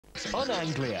6 on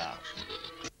Anglia.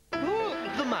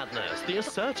 The madness, the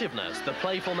assertiveness, the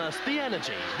playfulness, the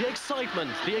energy, the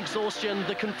excitement, the exhaustion,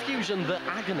 the confusion, the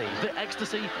agony, the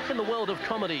ecstasy. In the world of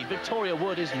comedy, Victoria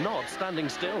Wood is not standing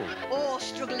still. Or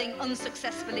struggling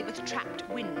unsuccessfully with trapped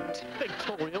wind.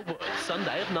 Victoria Wood,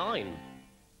 Sunday at 9.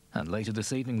 And later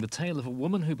this evening, the tale of a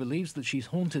woman who believes that she's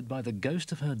haunted by the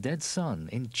ghost of her dead son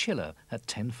in Chiller at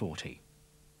 10:40.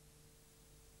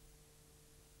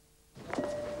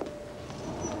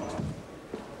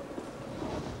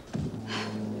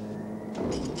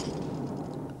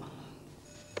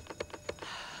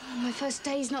 My first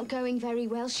day's not going very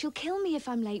well. She'll kill me if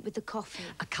I'm late with the coffee.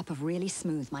 A cup of really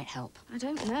smooth might help. I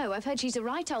don't know. I've heard she's a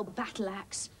right old battle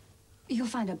axe. You'll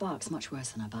find a bark's much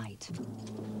worse than a bite.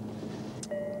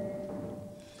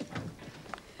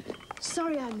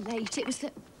 Sorry I'm late. It was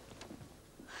the...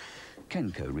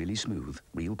 Kenco Really Smooth.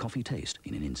 Real coffee taste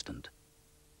in an instant.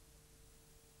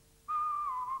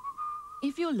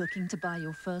 If you're looking to buy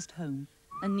your first home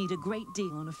and need a great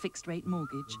deal on a fixed-rate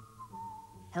mortgage,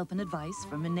 help and advice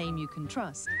from a name you can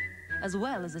trust, as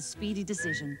well as a speedy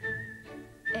decision,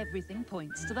 everything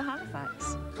points to the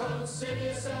Halifax. Consider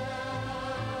yourself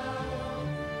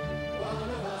one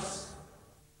of us.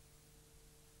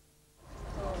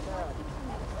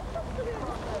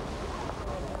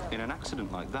 In an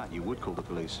accident like that, you would call the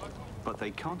police. But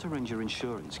they can't arrange your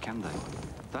insurance, can they?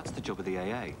 That's the job of the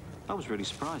AA. I was really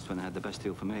surprised when they had the best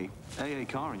deal for me. AA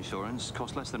car insurance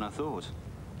cost less than I thought.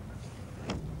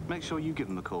 Make sure you give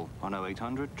them a call on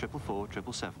 0800 444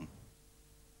 777.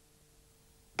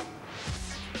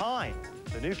 Hi,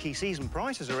 the new key season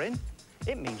prices are in.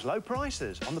 It means low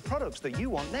prices on the products that you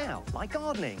want now, like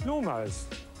gardening. Lawnmowers.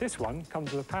 This one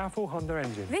comes with a powerful Honda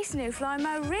engine. This new flying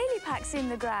mower really packs in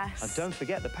the grass. And don't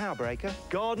forget the power breaker,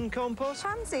 garden compost.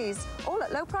 Pansies, all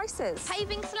at low prices.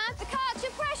 Paving slab, the Karcher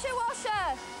pressure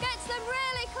washer. Gets them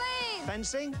really clean.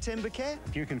 Fencing, timber care.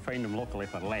 If you can find them locally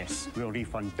for less, we'll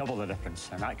refund double the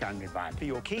difference, and that can't be bad. For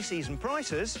your key season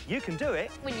prices, you can do it.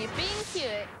 When you're being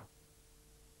cute.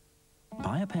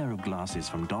 Buy a pair of glasses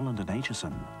from Dolland &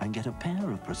 Aitchison and get a pair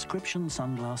of prescription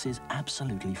sunglasses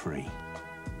absolutely free.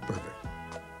 Perfect.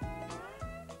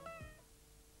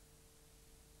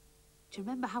 Do you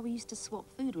remember how we used to swap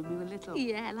food when we were little?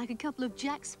 Yeah, like a couple of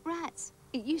Jack Sprats.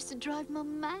 It used to drive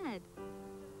Mum mad.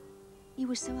 You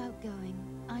were so outgoing.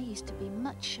 I used to be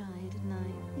much shy, didn't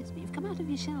I? Yes, but you've come out of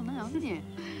your shell now, haven't you?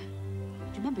 Do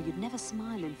you remember you'd never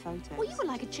smile in photos? Well, you were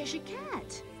like a Cheshire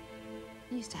cat.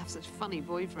 You used to have such funny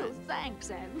boyfriends. Oh, thanks,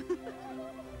 Em.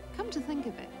 Come to think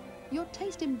of it, your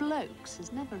taste in blokes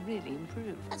has never really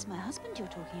improved. That's my husband you're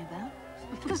talking about.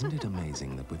 Isn't it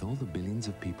amazing that with all the billions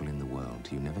of people in the world,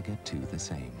 you never get two the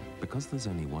same? Because there's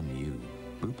only one you.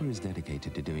 Bupa is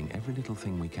dedicated to doing every little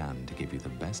thing we can to give you the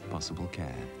best possible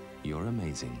care. You're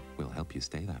amazing. We'll help you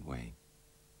stay that way.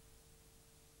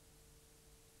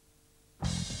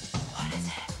 What is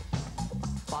it?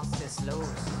 Bust is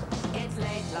loose. It's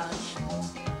late lunch.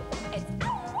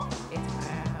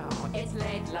 It's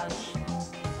late lunch.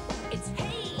 It's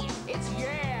hey. It's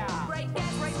yeah. Break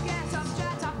gas, up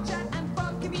chat, and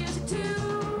funky music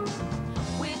too.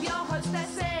 With your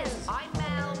hostesses, I'm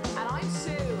Mel and I'm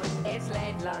Sue. It's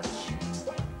late lunch.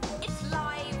 It's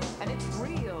live and it's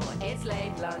real. It's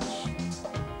late lunch.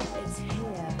 It's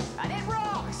here and it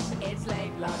rocks. It's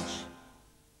late lunch.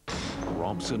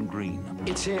 Robson Green.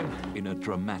 It's him. In a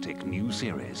dramatic new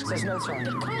series. There's no time.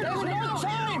 There's no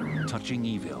time! Touching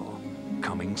Evil.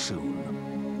 Coming soon.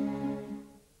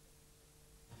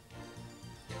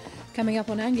 Coming up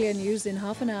on Anglia News in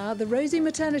half an hour, the Rosie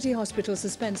Maternity Hospital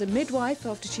suspends a midwife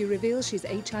after she reveals she's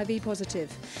HIV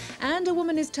positive. And a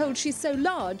woman is told she's so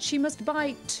large she must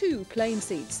buy 2 plane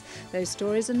seats. Those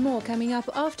stories and more coming up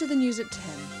after the news at 10.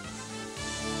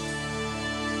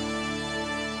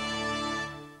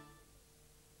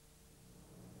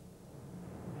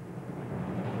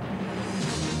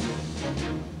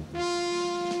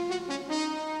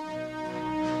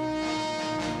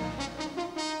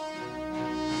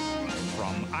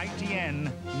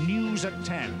 ITN News at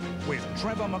 10 with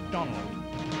Trevor MacDonald.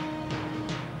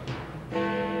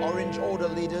 Orange Order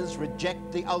leaders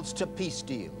reject the Ulster peace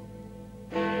deal.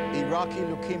 Iraqi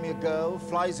leukemia girl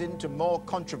flies into more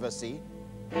controversy.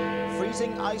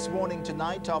 Freezing ice warning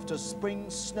tonight after spring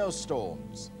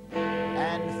snowstorms.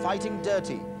 And fighting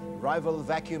dirty, rival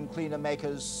vacuum cleaner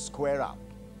makers square up.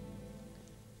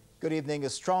 Good evening. A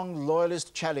strong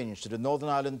loyalist challenge to the Northern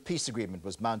Ireland peace agreement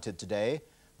was mounted today.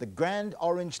 The Grand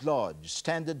Orange Lodge,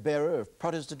 standard bearer of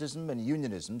Protestantism and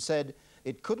Unionism, said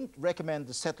it couldn't recommend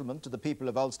the settlement to the people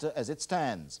of Ulster as it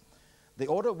stands. The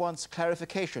order wants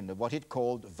clarification of what it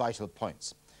called vital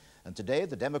points. And today,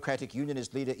 the Democratic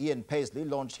Unionist leader Ian Paisley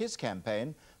launched his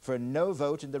campaign for a no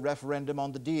vote in the referendum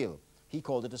on the deal. He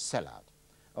called it a sellout.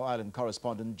 Ireland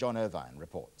correspondent John Irvine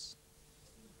reports.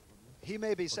 He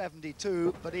may be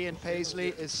 72, but Ian Paisley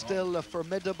is still a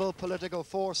formidable political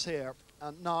force here.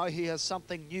 And now he has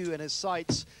something new in his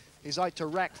sights. He's out to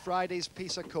wreck Friday's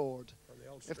peace accord.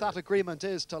 If that agreement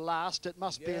is to last, it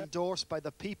must be endorsed by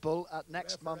the people at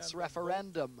next month's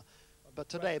referendum. But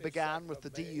today began with the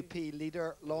DUP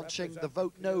leader launching the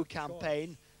Vote No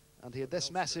campaign, and he had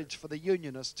this message for the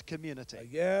unionist community. A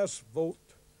yes vote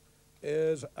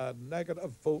is a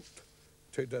negative vote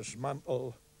to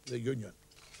dismantle the union.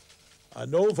 A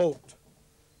no vote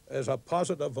is a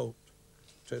positive vote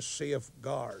to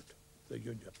safeguard the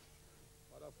union.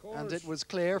 And it was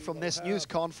clear from this news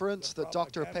conference that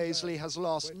Dr. Paisley has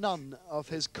lost none of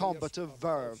his combative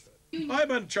verve.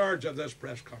 I'm in charge of this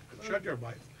press conference. Shut your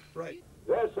mouth. Right.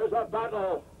 This is a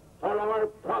battle for our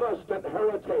Protestant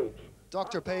heritage.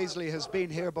 Dr. Paisley has been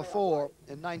here before.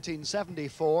 In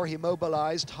 1974, he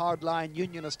mobilised hardline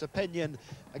unionist opinion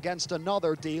against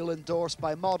another deal endorsed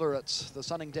by moderates. The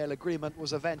Sunningdale Agreement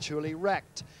was eventually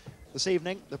wrecked. This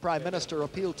evening, the Prime Minister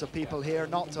appealed to people here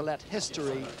not to let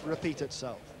history repeat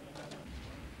itself.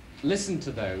 Listen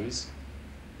to those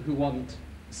who want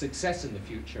success in the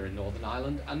future in Northern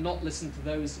Ireland and not listen to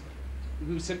those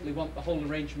who simply want the whole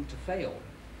arrangement to fail.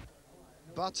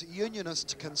 But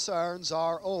unionist concerns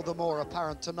are all the more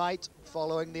apparent tonight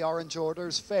following the Orange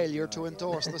Order's failure to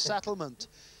endorse the settlement.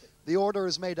 The order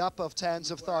is made up of tens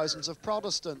of thousands of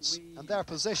Protestants, and their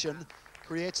position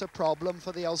creates a problem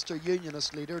for the Ulster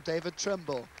unionist leader David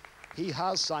Trimble. He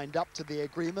has signed up to the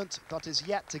agreement, but is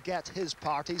yet to get his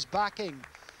party's backing.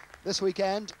 This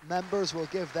weekend, members will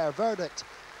give their verdict,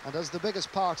 and as the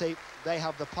biggest party, they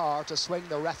have the power to swing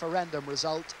the referendum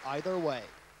result either way.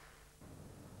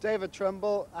 David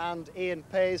Trimble and Ian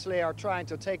Paisley are trying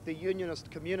to take the unionist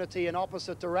community in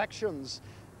opposite directions,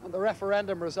 and the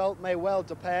referendum result may well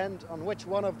depend on which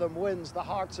one of them wins the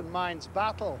hearts and minds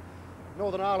battle.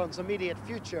 Northern Ireland's immediate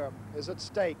future is at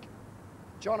stake.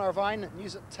 John Irvine,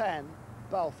 News at 10,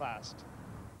 Belfast.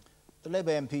 The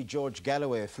Labour MP George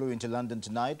Galloway flew into London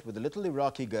tonight with a little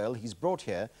Iraqi girl he's brought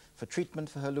here for treatment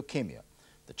for her leukemia.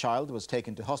 The child was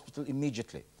taken to hospital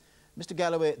immediately. Mr.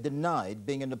 Galloway denied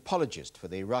being an apologist for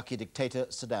the Iraqi dictator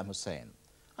Saddam Hussein.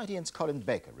 ITN's Colin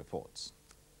Baker reports.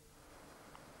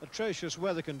 Atrocious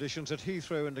weather conditions at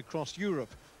Heathrow and across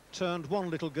Europe turned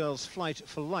one little girl's flight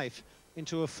for life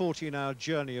into a 14-hour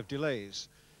journey of delays.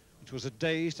 It was a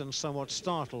dazed and somewhat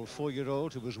startled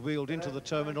 4-year-old who was wheeled into the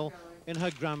terminal in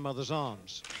her grandmother's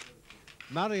arms.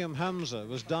 Mariam Hamza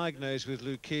was diagnosed with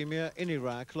leukemia in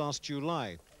Iraq last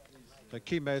July. Her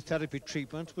chemotherapy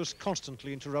treatment was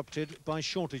constantly interrupted by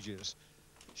shortages.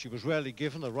 She was rarely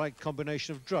given the right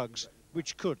combination of drugs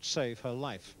which could save her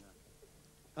life.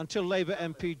 Until Labour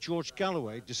MP George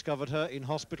Galloway discovered her in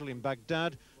hospital in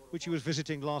Baghdad, which he was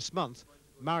visiting last month,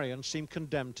 Mariam seemed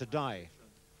condemned to die.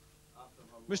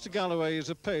 Mr. Galloway is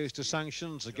opposed to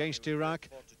sanctions against Iraq,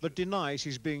 but denies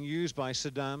he's being used by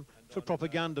Saddam for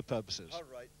propaganda purposes.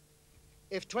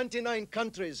 If 29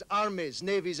 countries, armies,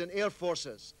 navies and air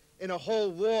forces in a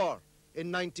whole war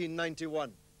in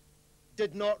 1991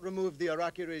 did not remove the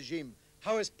Iraqi regime,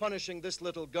 how is punishing this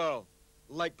little girl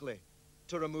likely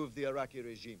to remove the Iraqi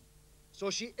regime? So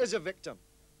she is a victim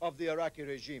of the Iraqi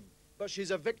regime, but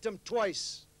she's a victim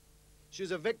twice.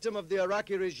 She's a victim of the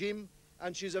Iraqi regime,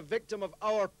 and she's a victim of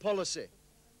our policy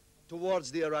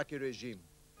towards the Iraqi regime.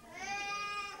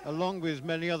 Along with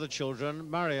many other children,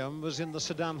 Mariam was in the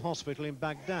Saddam hospital in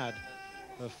Baghdad.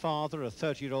 Her father, a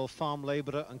 30-year-old farm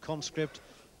labourer and conscript,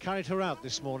 carried her out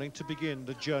this morning to begin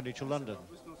the journey to London.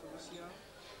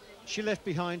 She left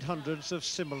behind hundreds of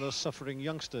similar suffering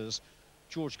youngsters.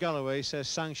 George Galloway says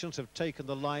sanctions have taken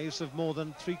the lives of more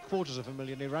than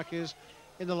 750,000 Iraqis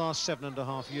in the last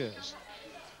 7.5 years.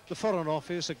 The Foreign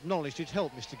Office acknowledged it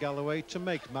helped Mr. Galloway to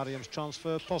make Mariam's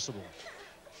transfer possible.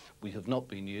 We have not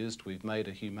been used. We've made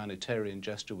a humanitarian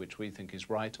gesture which we think is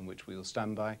right and which we will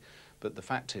stand by. But the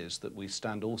fact is that we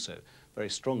stand also very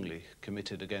strongly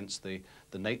committed against the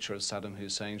nature of Saddam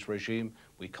Hussein's regime.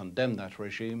 We condemn that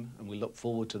regime and we look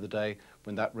forward to the day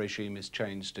when that regime is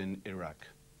changed in Iraq.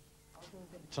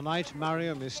 Tonight,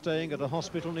 Mariam is staying at a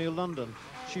hospital near London.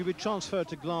 She'll be transferred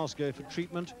to Glasgow for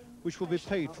treatment, which will be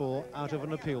paid for out of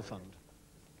an appeal fund.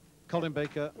 Colin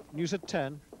Baker, News at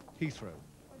 10, Heathrow.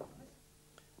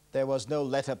 There was no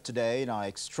let-up today in our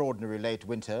extraordinary late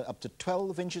winter. Up to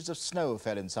 12 inches of snow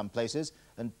fell in some places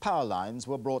and power lines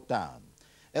were brought down.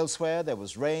 Elsewhere, there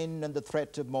was rain and the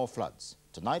threat of more floods.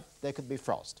 Tonight, there could be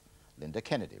frost. Linda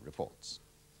Kennedy reports.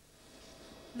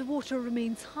 The water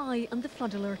remains high and the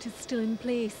flood alert is still in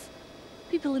place.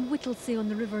 People in Whittlesea on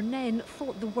the River Nen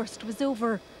thought the worst was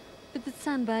over, but the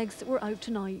sandbags were out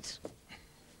tonight.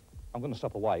 I'm going to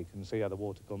stop awake and see how the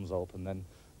water comes up, and then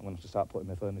I'm going to have to start putting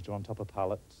my furniture on top of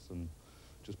pallets and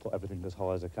just put everything as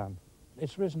high as I can.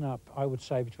 It's risen up, I would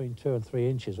say, between 2 and 3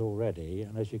 inches already,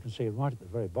 and as you can see right at the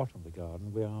very bottom of the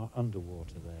garden, we are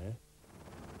underwater there.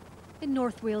 In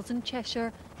North Wales and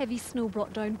Cheshire, heavy snow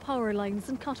brought down power lines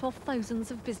and cut off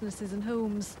thousands of businesses and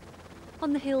homes.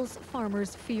 On the hills,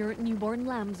 farmers fear newborn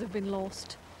lambs have been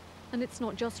lost. And it's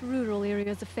not just rural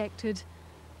areas affected.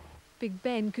 Big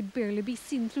Ben could barely be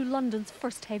seen through London's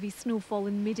first heavy snowfall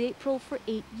in mid-April for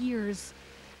 8 years.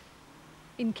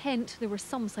 In Kent, there were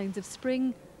some signs of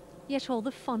spring, yet all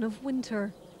the fun of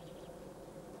winter.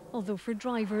 Although for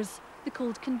drivers, the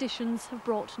cold conditions have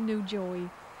brought no joy.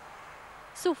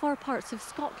 So far, parts of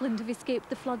Scotland have escaped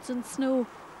the floods and snow.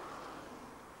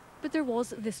 But there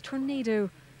was this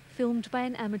tornado, filmed by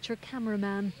an amateur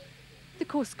cameraman. The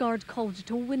Coast Guard called it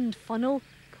a wind funnel,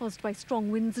 caused by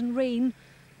strong winds and rain,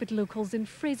 but locals in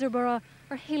Fraserburgh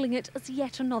are hailing it as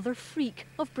yet another freak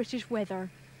of British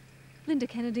weather. Linda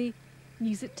Kennedy,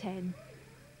 News at 10.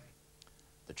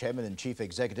 The chairman and chief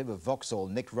executive of Vauxhall,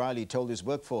 Nick Riley, told his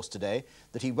workforce today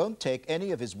that he won't take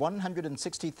any of his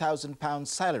 £160,000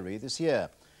 salary this year.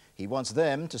 He wants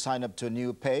them to sign up to a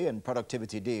new pay and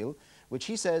productivity deal, which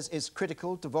he says is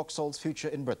critical to Vauxhall's future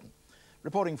in Britain.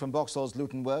 Reporting from Vauxhall's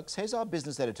Luton Works, here's our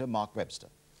business editor, Mark Webster.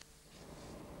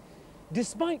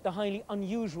 Despite the highly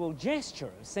unusual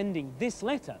gesture of sending this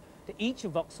letter to each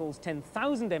of Vauxhall's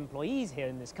 10,000 employees here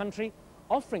in this country,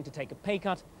 offering to take a pay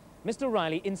cut, Mr.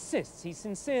 Riley insists he's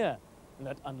sincere and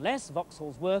that unless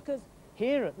Vauxhall's workers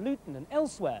here at Luton and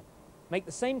elsewhere make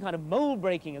the same kind of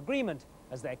mould-breaking agreement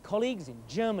as their colleagues in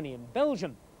Germany and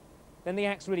Belgium, then the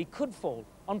axe really could fall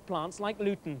on plants like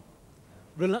Luton.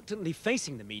 Reluctantly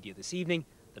facing the media this evening,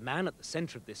 the man at the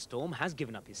centre of this storm has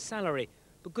given up his salary,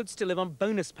 but could still live on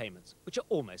bonus payments, which are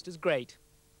almost as great.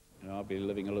 You know, I'll be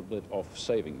living a little bit off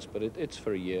savings, but it's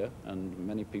for a year, and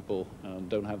many people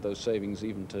don't have those savings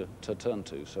even to turn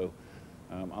to, so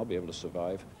I'll be able to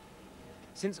survive.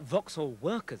 Since Vauxhall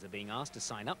workers are being asked to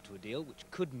sign up to a deal which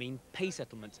could mean pay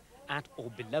settlements at or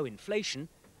below inflation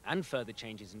and further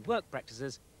changes in work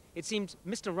practices, it seems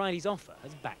Mr. Riley's offer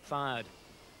has backfired.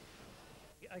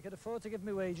 I could afford to give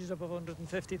me wages above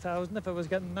 150,000 if I was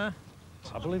getting that.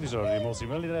 I believe he's already a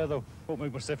multi-millionaire, though. Won't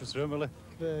make much difference to him, will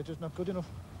it? Just not good enough.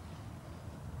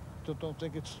 Don't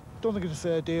think it's a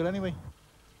fair deal anyway.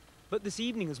 But this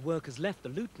evening, as workers left the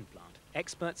Luton plant,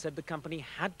 experts said the company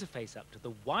had to face up to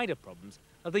the wider problems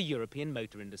of the European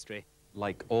motor industry.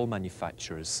 Like all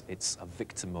manufacturers, it's a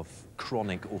victim of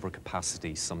chronic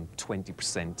overcapacity, some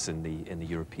 20% in the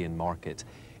European market.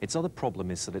 Its other problem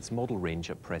is that its model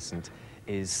range at present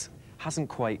hasn't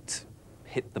quite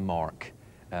hit the mark,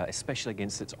 especially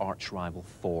against its arch-rival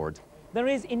Ford. There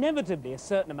is inevitably a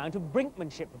certain amount of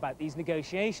brinkmanship about these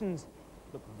negotiations,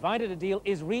 but provided a deal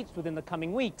is reached within the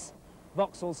coming weeks,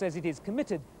 Vauxhall says it is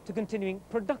committed to continuing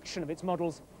production of its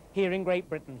models here in Great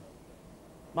Britain.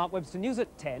 Mark Webster, News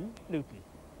at 10, Luton.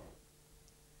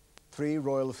 3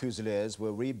 Royal Fusiliers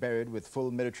were reburied with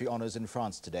full military honours in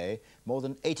France today, more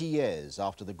than 80 years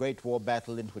after the Great War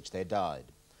battle in which they died.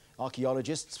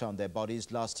 Archaeologists found their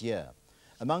bodies last year.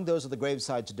 Among those at the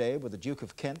graveside today were the Duke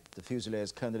of Kent, the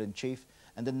Fusiliers' Colonel-in-Chief,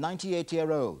 and a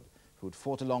 98-year-old who had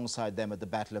fought alongside them at the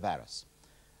Battle of Arras.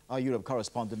 Our Europe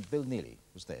correspondent Bill Neely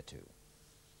was there too.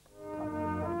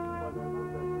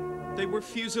 They were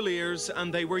Fusiliers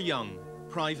and they were young.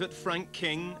 Private Frank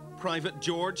King, Private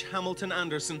George Hamilton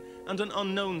Anderson, and an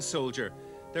unknown soldier.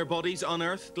 Their bodies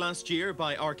unearthed last year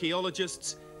by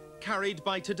archaeologists, carried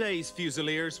by today's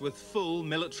Fusiliers with full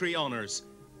military honours.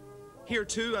 Here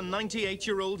too, a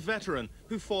 98-year-old veteran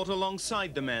who fought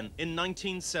alongside the men in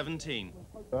 1917.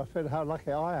 I feel how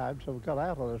lucky I am to have got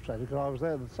out of the training, because I was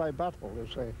there in the same battle, you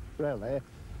see, really,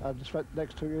 and spent the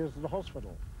next 2 years in the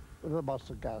hospital with the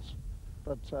mustard gas.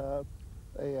 But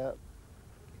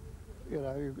you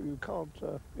know, you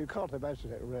can't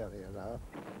imagine it really, you know.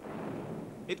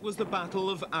 It was the Battle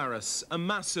of Arras, a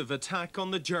massive attack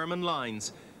on the German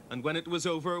lines, and when it was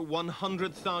over,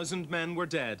 100,000 men were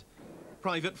dead.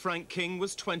 Private Frank King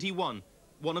was 21,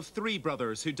 one of 3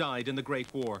 brothers who died in the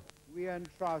Great War. We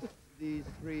entrust these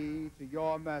 3 to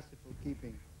your merciful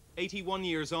keeping. 81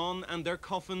 years on, and their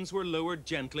coffins were lowered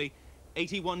gently.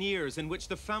 81 years in which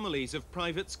the families of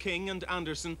Privates King and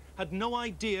Anderson had no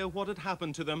idea what had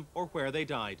happened to them or where they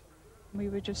died. We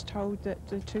were just told that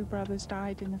the 2 brothers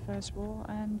died in the First War,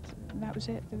 and that was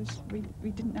it.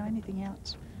 We didn't know anything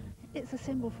else. It's a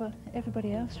symbol for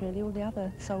everybody else, really, all the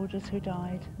other soldiers who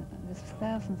died. There's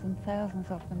thousands and thousands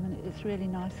of them, and it's really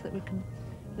nice that we can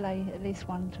lay at least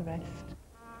one to rest.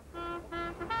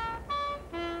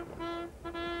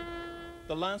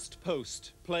 The Last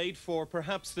Post, played for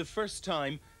perhaps the first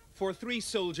time for 3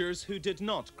 soldiers who did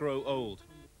not grow old.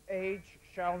 Age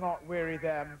shall not weary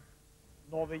them,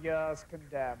 nor the years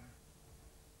condemn.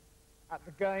 At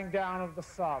the going down of the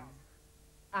sun,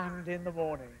 and in the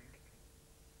morning,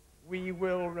 we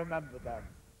will remember them.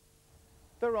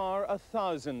 There are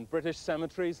 1,000 British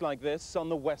cemeteries like this on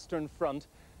the Western Front,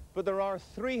 but there are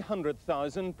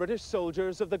 300,000 British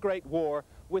soldiers of the Great War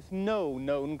with no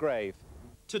known grave.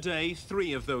 Today,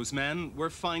 3 of those men were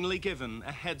finally given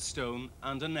a headstone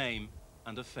and a name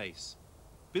and a face.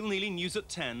 Bill Neely, News at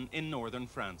 10 in northern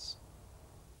France.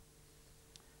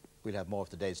 We'll have more of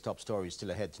today's top stories still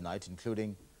ahead tonight,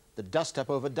 including the dust-up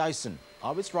over Dyson.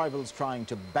 Are its rivals trying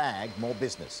to bag more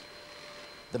business?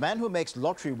 The man who makes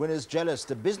lottery winners jealous,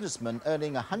 the businessman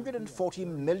earning £140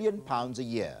 million a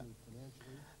year.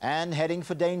 And heading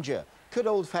for danger. Could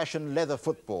old-fashioned leather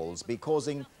footballs be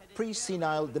causing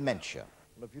pre-senile dementia?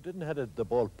 Well, if you didn't hit the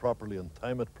ball properly and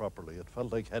time it properly, it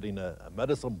felt like hitting a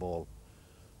medicine ball,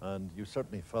 and you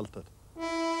certainly felt it.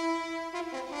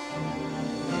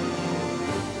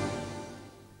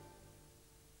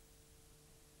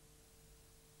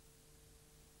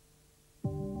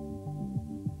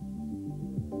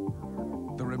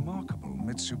 The remarkable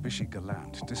Mitsubishi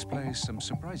Galant displays some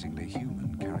surprisingly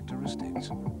human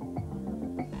characteristics.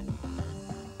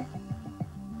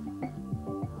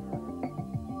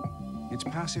 Its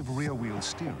passive rear-wheel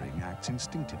steering acts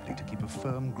instinctively to keep a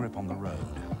firm grip on the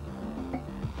road,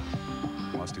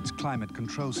 whilst its climate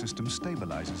control system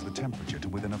stabilizes the temperature to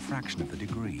within a fraction of the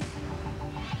degree.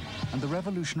 And the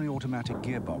revolutionary automatic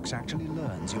gearbox actually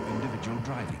learns your individual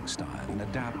driving style and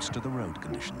adapts to the road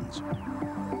conditions.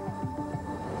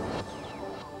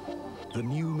 The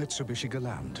new Mitsubishi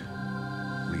Galant,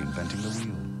 reinventing the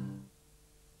wheel.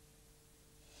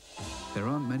 There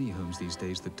aren't many homes these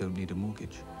days that don't need a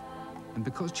mortgage. And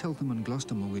because Cheltenham and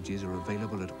Gloucester mortgages are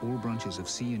available at all branches of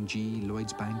C&G,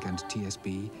 Lloyds Bank and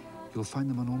TSB, you'll find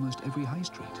them on almost every high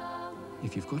street.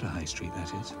 If you've got a high street,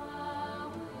 that is.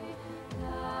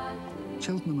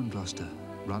 Cheltenham and Gloucester,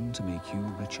 run to make you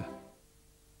richer.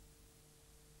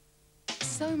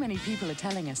 So many people are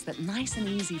telling us that Nice and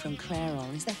Easy from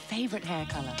Clairol is their favourite hair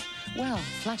colour. Well,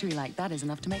 flattery like that is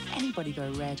enough to make anybody go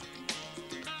red.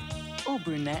 Or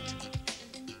brunette.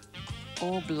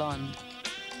 Or blonde.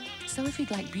 So if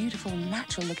you'd like beautiful,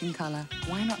 natural-looking colour,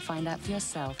 why not find out for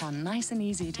yourself how nice and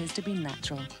easy it is to be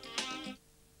natural?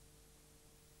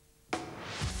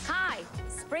 Hi,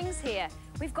 Spring's here.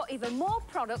 We've got even more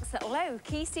products at low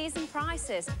key season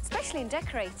prices, especially in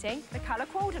decorating. The colour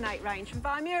coordinate range from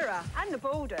Vimura and the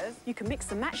borders. You can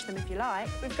mix and match them if you like.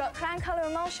 We've got crown colour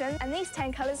emulsion, and these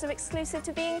 10 colours are exclusive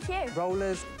to B&Q.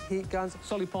 Rollers, heat guns,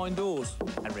 solid pine doors.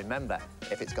 And remember,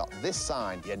 if it's got this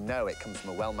sign, you know it comes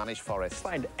from a well-managed forest.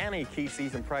 Find any key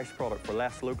season price product for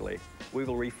less locally. We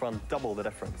will refund double the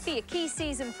difference. For your key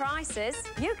season prices,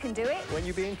 you can do it when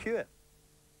you B&Q it.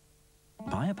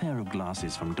 Buy a pair of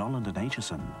glasses from Dolland &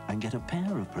 Aitchison and get a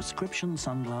pair of prescription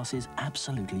sunglasses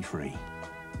absolutely free.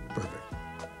 Perfect.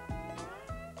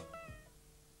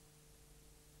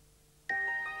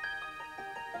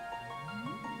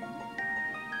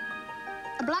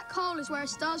 A black hole is where a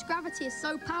star's gravity is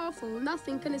so powerful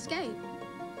nothing can escape.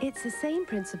 It's the same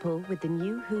principle with the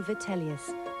new Hoover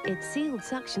Telius. Its sealed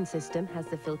suction system has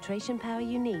the filtration power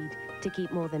you need to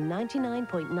keep more than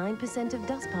 99.9% of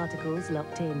dust particles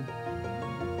locked in.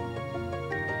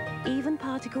 Even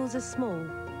particles as small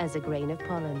as a grain of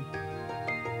pollen.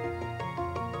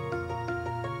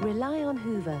 Rely on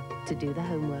Hoover to do the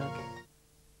homework.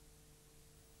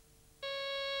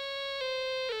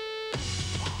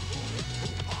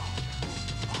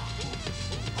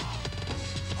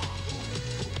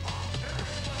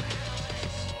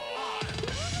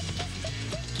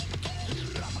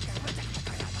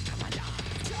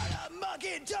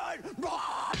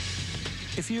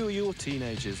 If you or your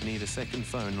teenagers need a second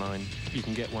phone line, you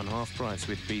can get one half price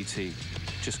with BT.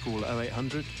 Just call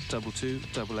 0800 22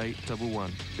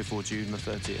 8811 before June the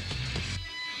 30th.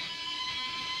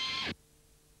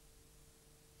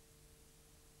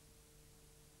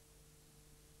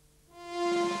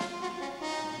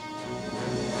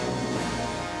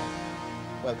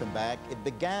 Welcome back. It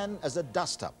began as a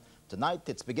dust-up. Tonight,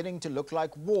 it's beginning to look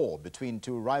like war between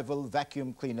two rival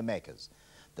vacuum cleaner makers.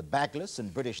 The bagless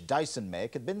and British Dyson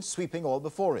make had been sweeping all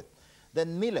before it.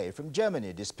 Then Miele from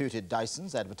Germany disputed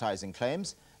Dyson's advertising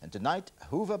claims, and tonight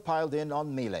Hoover piled in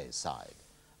on Miele's side.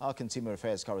 Our Consumer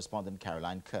Affairs correspondent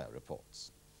Caroline Kerr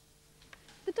reports.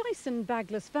 The Dyson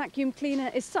bagless vacuum cleaner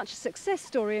is such a success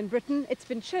story in Britain, it's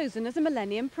been chosen as a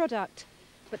millennium product.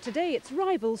 But today its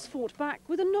rivals fought back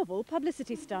with a novel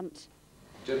publicity stunt.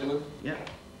 Gentlemen? Yeah.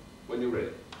 When you're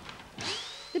ready.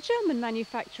 The German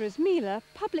manufacturer's Miele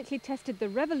publicly tested the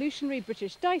revolutionary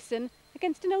British Dyson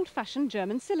against an old-fashioned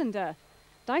German cylinder.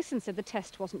 Dyson said the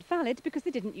test wasn't valid because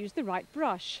they didn't use the right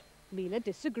brush. Miele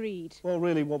disagreed. Well,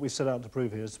 really what we set out to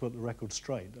prove here is to put the record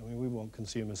straight. I mean, we want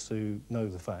consumers to know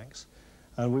the facts,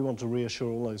 and we want to reassure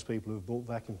all those people who've bought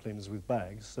vacuum cleaners with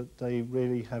bags that they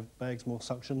really have bags more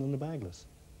suction than the bagless.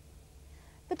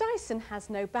 The Dyson has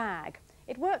no bag.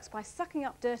 It works by sucking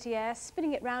up dirty air,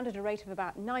 spinning it round at a rate of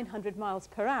about 900 miles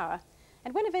per hour,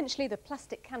 and when eventually the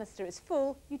plastic canister is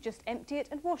full, you just empty it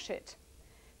and wash it.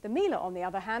 The Miele, on the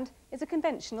other hand, is a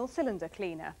conventional cylinder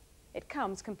cleaner. It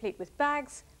comes complete with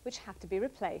bags, which have to be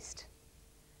replaced.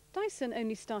 Dyson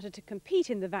only started to compete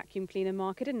in the vacuum cleaner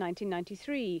market in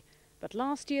 1993, but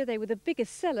last year they were the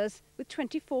biggest sellers with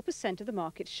 24% of the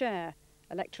market share.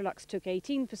 Electrolux took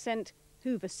 18%,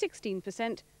 Hoover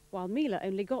 16%, while Miele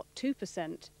only got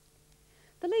 2%.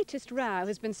 The latest row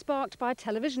has been sparked by a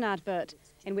television advert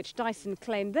in which Dyson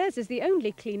claimed theirs is the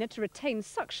only cleaner to retain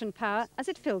suction power as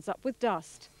it fills up with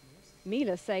dust.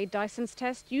 Miele say Dyson's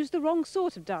test used the wrong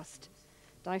sort of dust.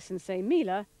 Dyson say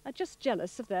Miele are just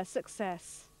jealous of their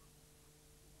success.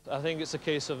 I think it's a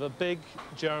case of a big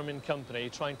German company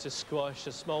trying to squash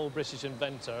a small British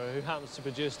inventor who happens to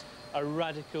produce a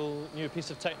radical new piece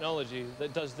of technology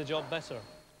that does the job better.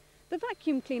 The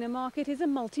vacuum cleaner market is a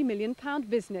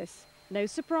multi-million-pound business. No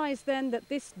surprise then that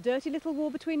this dirty little war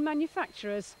between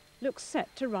manufacturers looks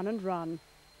set to run and run.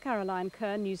 Caroline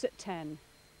Kerr, News at 10.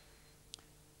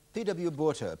 P.W.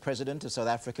 Botha, President of South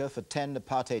Africa for 10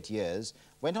 apartheid years,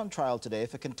 went on trial today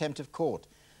for contempt of court.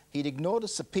 He'd ignored a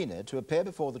subpoena to appear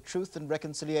before the Truth and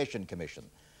Reconciliation Commission.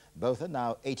 Botha,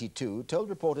 now 82, told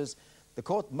reporters the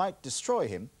court might destroy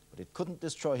him, but it couldn't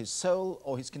destroy his soul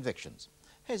or his convictions.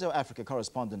 Here's our Africa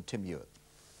correspondent Tim Hewitt.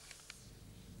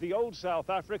 The old South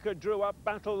Africa drew up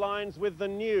battle lines with the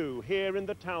new here in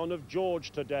the town of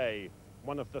George today.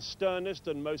 One of the sternest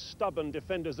and most stubborn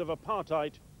defenders of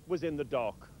apartheid was in the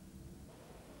dock.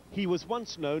 He was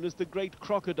once known as the Great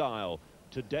Crocodile.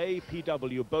 Today,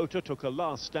 P.W. Botha took a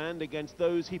last stand against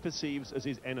those he perceives as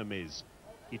his enemies.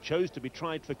 He chose to be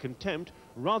tried for contempt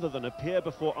rather than appear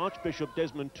before Archbishop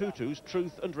Desmond Tutu's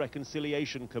Truth and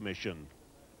Reconciliation Commission.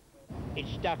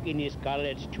 It's stuck in his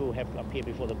gullet to have to appear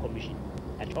before the commission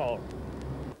at all.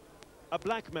 A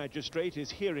black magistrate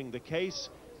is hearing the case.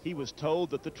 He was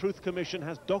told that the Truth Commission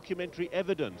has documentary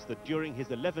evidence that during his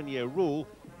 11-year rule,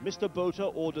 Mr. Botha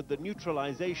ordered the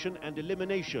neutralization and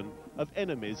elimination of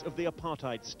enemies of the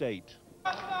apartheid state.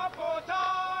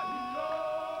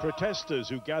 Protesters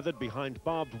who gathered behind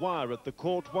barbed wire at the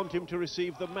court want him to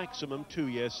receive the maximum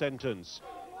 2-year sentence.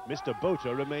 Mr.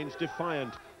 Botha remains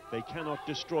defiant. They cannot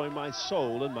destroy my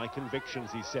soul and my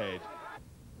convictions, he said.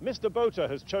 Mr. Botha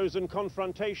has chosen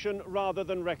confrontation rather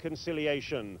than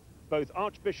reconciliation. Both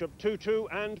Archbishop Tutu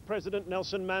and President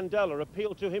Nelson Mandela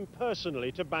appealed to him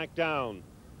personally to back down.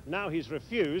 Now he's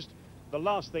refused. The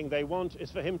last thing they want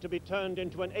is for him to be turned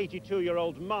into an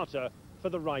 82-year-old martyr for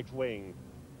the right wing.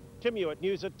 Tim Hewitt,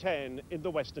 News at 10 in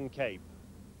the Western Cape.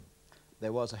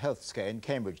 There was a health scare in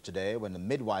Cambridge today when a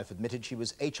midwife admitted she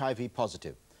was HIV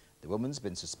positive. The woman's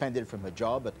been suspended from her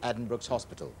job at Addenbrooke's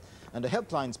Hospital, and a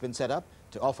helpline's been set up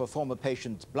to offer former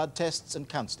patients blood tests and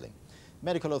counselling.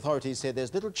 Medical authorities say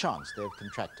there's little chance they've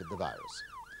contracted the virus.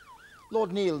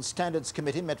 Lord Neil's Standards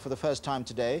Committee met for the first time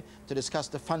today to discuss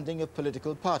the funding of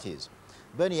political parties.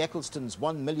 Bernie Ecclestone's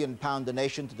 £1 million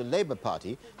donation to the Labour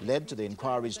Party led to the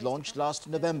inquiries launched last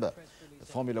November. The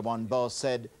Formula One boss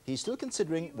said he's still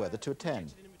considering whether to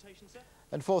attend.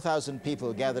 And 4,000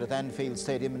 people gathered at Anfield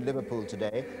Stadium in Liverpool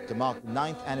today to mark the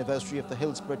 9th anniversary of the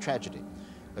Hillsborough tragedy.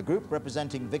 A group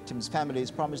representing victims' families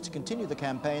promised to continue the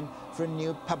campaign for a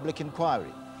new public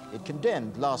inquiry. It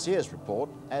condemned last year's report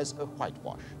as a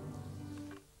whitewash.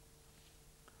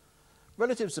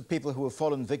 Relatives of people who have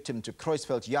fallen victim to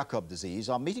Creutzfeldt-Jakob disease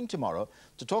are meeting tomorrow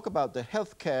to talk about the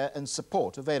health care and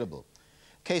support available.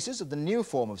 Cases of the new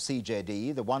form of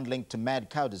CJD, the one linked to mad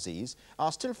cow disease,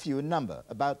 are still few in number,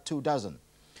 about 24.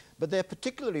 But they're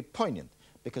particularly poignant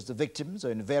because the victims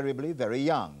are invariably very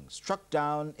young, struck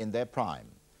down in their prime.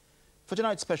 For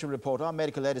tonight's special report, our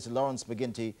medical editor Lawrence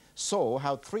McGinty saw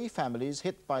how 3 families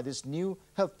hit by this new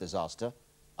health disaster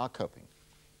are coping.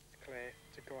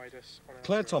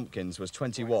 Claire Tompkins was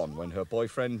 21 when her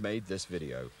boyfriend made this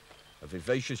video. A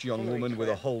vivacious young woman with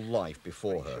a whole life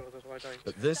before her.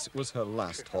 But this was her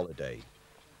last holiday.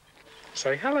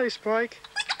 Say hello, Spike.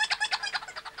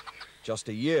 Just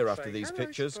a year after these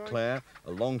pictures, Claire,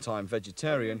 a long-time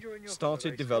vegetarian,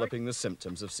 started developing the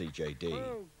symptoms of CJD.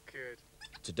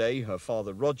 Today, her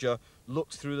father, Roger,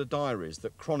 looks through the diaries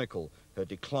that chronicle her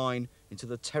decline into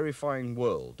the terrifying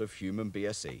world of human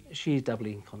BSE. She is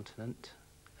doubly incontinent.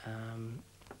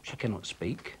 She cannot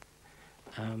speak.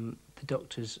 The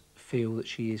doctors feel that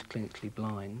she is clinically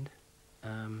blind.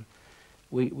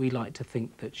 We like to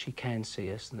think that she can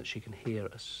see us and that she can hear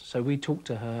us. So we talk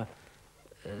to her,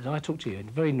 as I talk to you,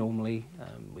 very normally.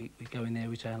 We go in there,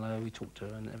 we say hello, we talk to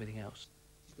her and everything else.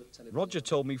 Roger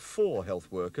told me 4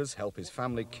 health workers help his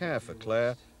family care for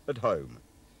Claire at home.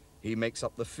 He makes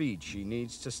up the feed she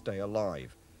needs to stay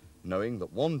alive, knowing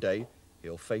that one day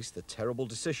he'll face the terrible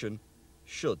decision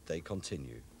should they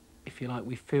continue. If you like,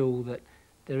 we feel that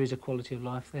there is a quality of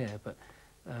life there, but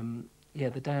yeah,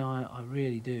 the day I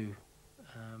really do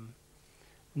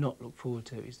not look forward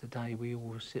to is the day we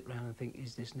all sit round and think,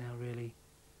 is this now really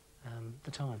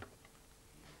the time?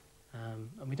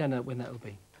 And we don't know when that will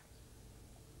be.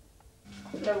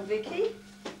 Hello, Vicky.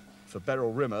 For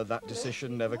Beryl Rimmer, that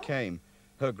decision never came.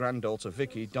 Her granddaughter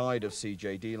Vicky died of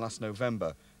CJD last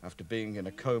November after being in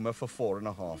a coma for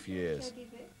 4.5 years.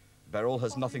 Beryl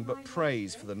has nothing but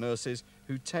praise for the nurses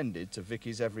who tended to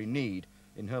Vicky's every need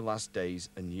in her last days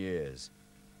and years.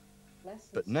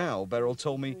 But now, Beryl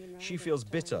told me, she feels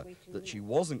bitter that she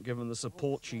wasn't given the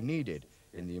support she needed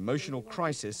in the emotional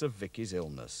crisis of Vicky's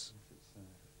illness.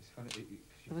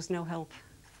 There was no help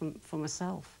for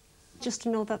myself. Just to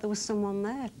know that there was someone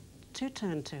there to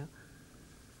turn to.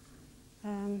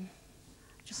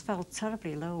 Just felt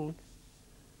terribly alone.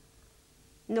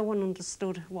 No one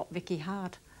understood what Vicky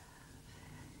had.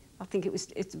 I think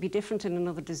it'd be different in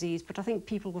another disease, but I think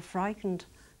people were frightened.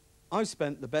 I've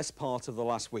spent the best part of the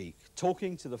last week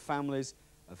talking to the families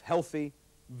of healthy,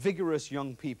 vigorous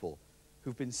young people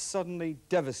who've been suddenly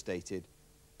devastated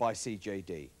by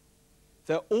CJD.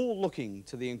 They're all looking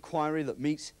to the inquiry that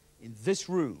meets in this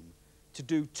room to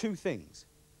do 2 things.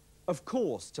 Of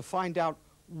course, to find out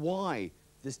why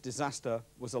this disaster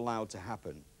was allowed to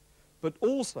happen, but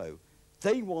also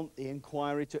they want the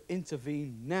inquiry to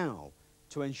intervene now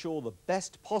to ensure the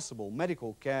best possible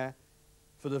medical care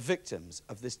for the victims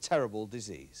of this terrible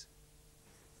disease.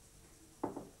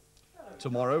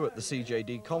 Tomorrow at the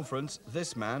CJD conference,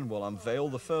 this man will unveil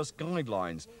the first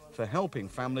guidelines for helping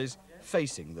families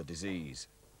facing the disease.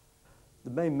 The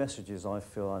main messages I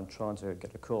feel I'm trying to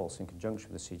get across in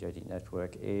conjunction with the CJD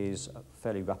network is a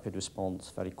fairly rapid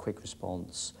response, very quick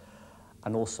response,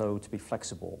 and also to be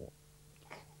flexible.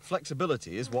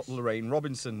 Flexibility is what Lorraine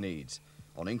Robinson needs.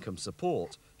 On income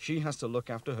support, she has to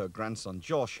look after her grandson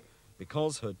Josh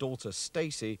because her daughter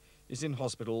Stacey is in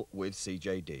hospital with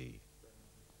CJD.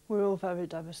 We're all very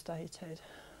devastated.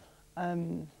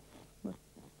 We're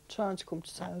trying to come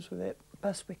to terms with it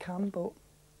best we can, but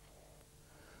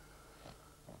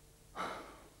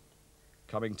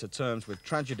coming to terms with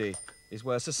tragedy is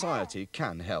where society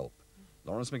can help.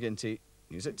 Lawrence McGinty,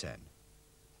 News at 10.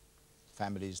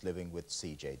 Families living with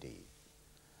CJD.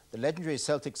 The legendary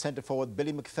Celtic centre-forward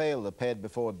Billy McPhail appeared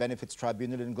before a benefits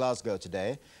tribunal in Glasgow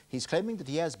today. He's claiming that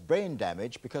he has brain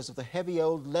damage because of the heavy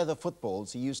old leather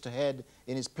footballs he used to head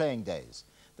in his playing days.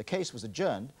 The case was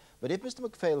adjourned, but if Mr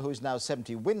McPhail, who is now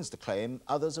 70, wins the claim,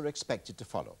 others are expected to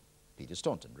follow. Peter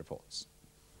Staunton reports.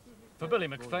 For Billy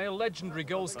McPhail, legendary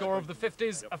goalscorer of the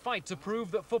 50s, a fight to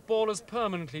prove that football has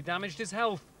permanently damaged his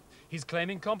health. He's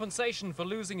claiming compensation for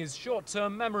losing his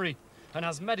short-term memory and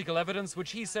has medical evidence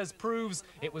which he says proves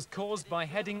it was caused by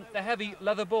heading the heavy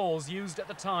leather balls used at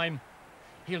the time.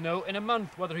 He'll know in a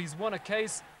month whether he's won a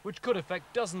case which could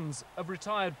affect dozens of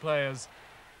retired players.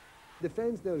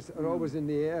 Defenders are always in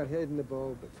the air heading the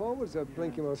ball, but forwards are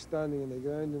blinking while standing on the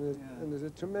ground, and there's a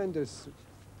tremendous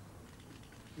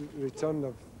return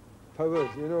of power,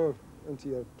 you know, into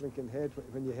your blinking head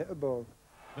when you hit a ball.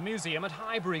 The museum at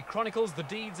Highbury chronicles the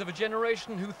deeds of a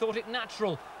generation who thought it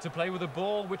natural to play with a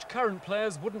ball which current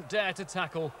players wouldn't dare to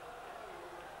tackle.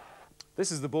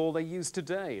 This is the ball they use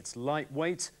today. It's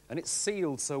lightweight and it's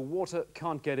sealed so water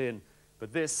can't get in.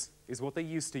 But this is what they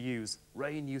used to use.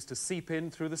 Rain used to seep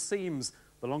in through the seams.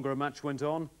 The longer a match went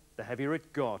on, the heavier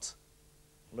it got.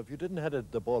 Well, if you didn't head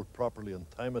the ball properly and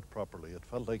time it properly, it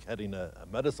felt like heading a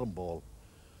medicine ball,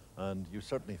 and you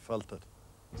certainly felt it.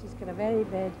 She's got a very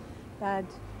bad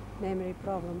memory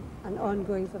problem and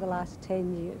ongoing for the last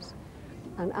 10 years.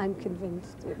 And I'm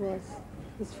convinced it was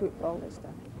his football this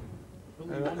time.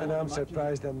 And I'm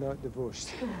surprised I'm not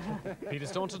divorced. Peter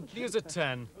Staunton, News at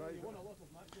 10.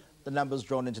 The numbers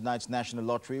drawn in tonight's national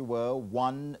lottery were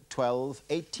 1, 12,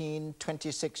 18,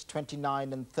 26,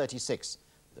 29 and 36.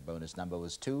 The bonus number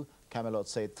was 2. Camelot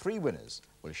said 3 winners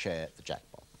will share the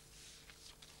jackpot.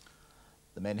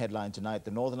 The main headline tonight,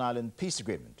 the Northern Ireland peace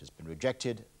agreement has been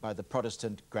rejected by the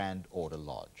Protestant Grand Order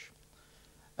Lodge.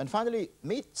 And finally,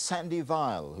 meet Sandy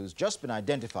Weil, who's just been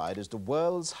identified as the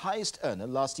world's highest earner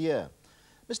last year.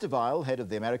 Mr. Weil, head of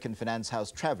the American finance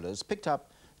house Travelers, picked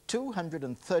up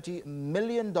 $230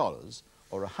 million,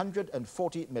 or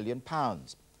 £140 million.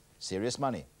 Serious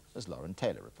money, as Lauren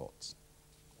Taylor reports.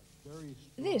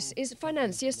 This is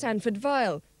financier Sanford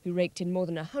Weil, who raked in more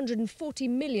than £140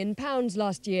 million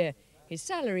last year. His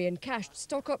salary and cashed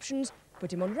stock options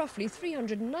put him on roughly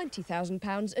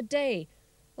 £390,000 a day.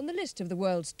 On the list of the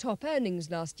world's top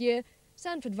earnings last year,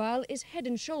 Sanford Weil is head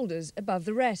and shoulders above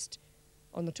the rest.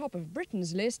 On the top of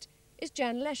Britain's list is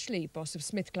Jan Leshley, boss of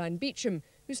SmithKline Beecham,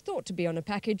 who's thought to be on a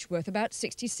package worth about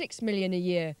 £66 million a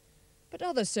year. But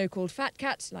other so-called fat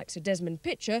cats, like Sir Desmond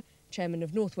Pitcher, chairman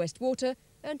of North West Water,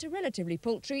 earned a relatively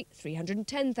paltry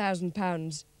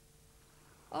 £310,000.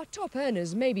 Our top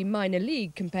earners may be minor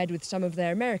league compared with some of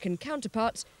their American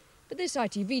counterparts, but this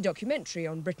ITV documentary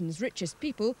on Britain's richest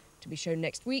people, to be shown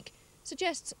next week,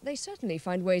 suggests they certainly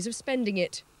find ways of spending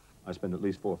it. I spend at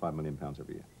least £4 or £5 million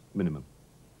every year, minimum.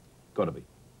 Gotta be.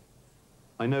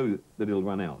 I know that it'll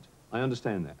run out. I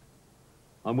understand that.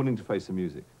 I'm willing to face the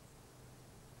music.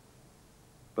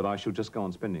 But I shall just go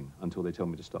on spending until they tell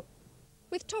me to stop.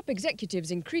 With top executives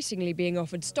increasingly being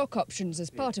offered stock options as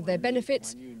part of their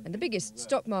benefits and the biggest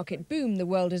stock market boom the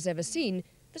world has ever seen,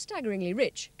 the staggeringly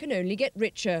rich can only get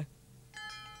richer.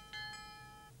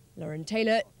 Lauren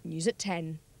Taylor, News at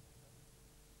 10.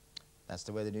 That's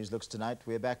the way the news looks tonight.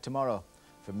 We're back tomorrow.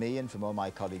 From me and from all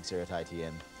my colleagues here at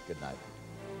ITN, good night.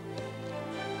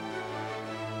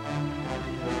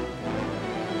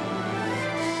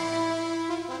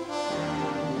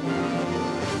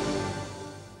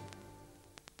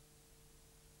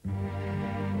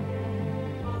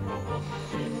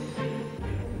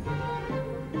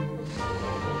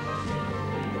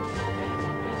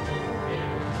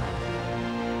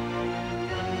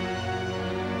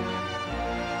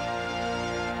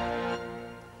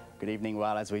 Good evening.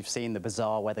 Well, as we've seen, the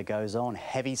bizarre weather goes on.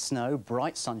 Heavy snow,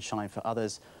 bright sunshine for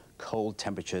others, cold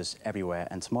temperatures everywhere.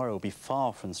 And tomorrow will be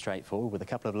far from straightforward, with a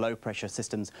couple of low-pressure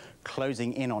systems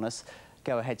closing in on us.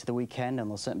 Go ahead to the weekend and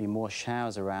there'll certainly be more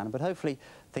showers around, but hopefully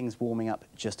things warming up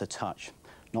just a touch.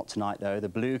 Not tonight, though. The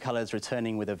blue colours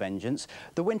returning with a vengeance.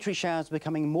 The wintry showers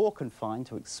becoming more confined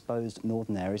to exposed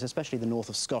northern areas, especially the north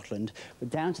of Scotland. But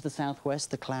down to the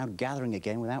southwest, the cloud gathering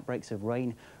again with outbreaks of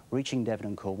rain reaching Devon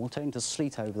and Cornwall, turning to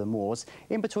sleet over the moors.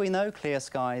 In between, though, clear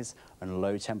skies and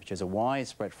low temperatures. A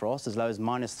widespread frost, as low as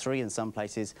 -3 in some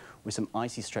places, with some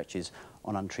icy stretches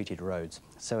on untreated roads.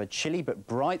 So a chilly but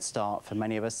bright start for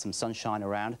many of us, some sunshine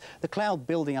around. The cloud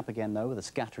building up again, though, with a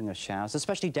scattering of showers,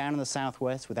 especially down in the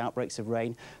southwest with outbreaks of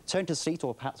rain, turn to sleet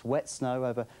or perhaps wet snow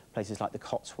over places like the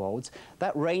Cotswolds.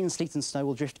 That rain, sleet and snow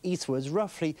will drift eastwards,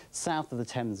 roughly south of the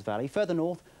Thames Valley. Further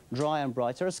north, dry and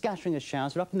brighter, a scattering of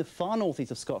showers, but up in the far northeast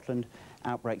of Scotland,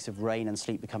 outbreaks of rain and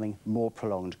sleet becoming more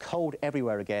prolonged. Cold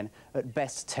everywhere again, at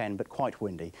best 10, but quite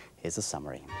windy. Here's a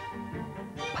summary.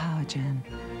 Power gen,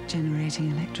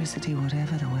 generating electricity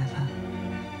whatever the weather.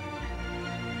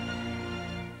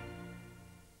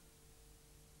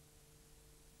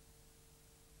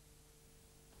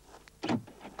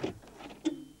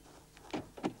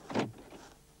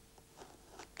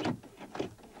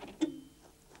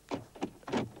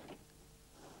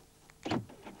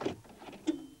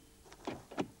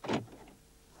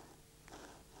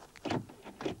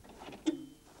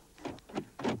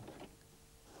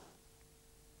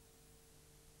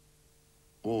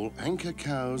 All Anchor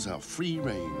cows are free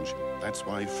range. That's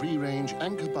why free range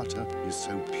Anchor butter is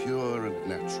so pure and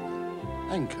natural.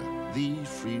 Anchor, the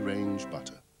free range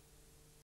butter.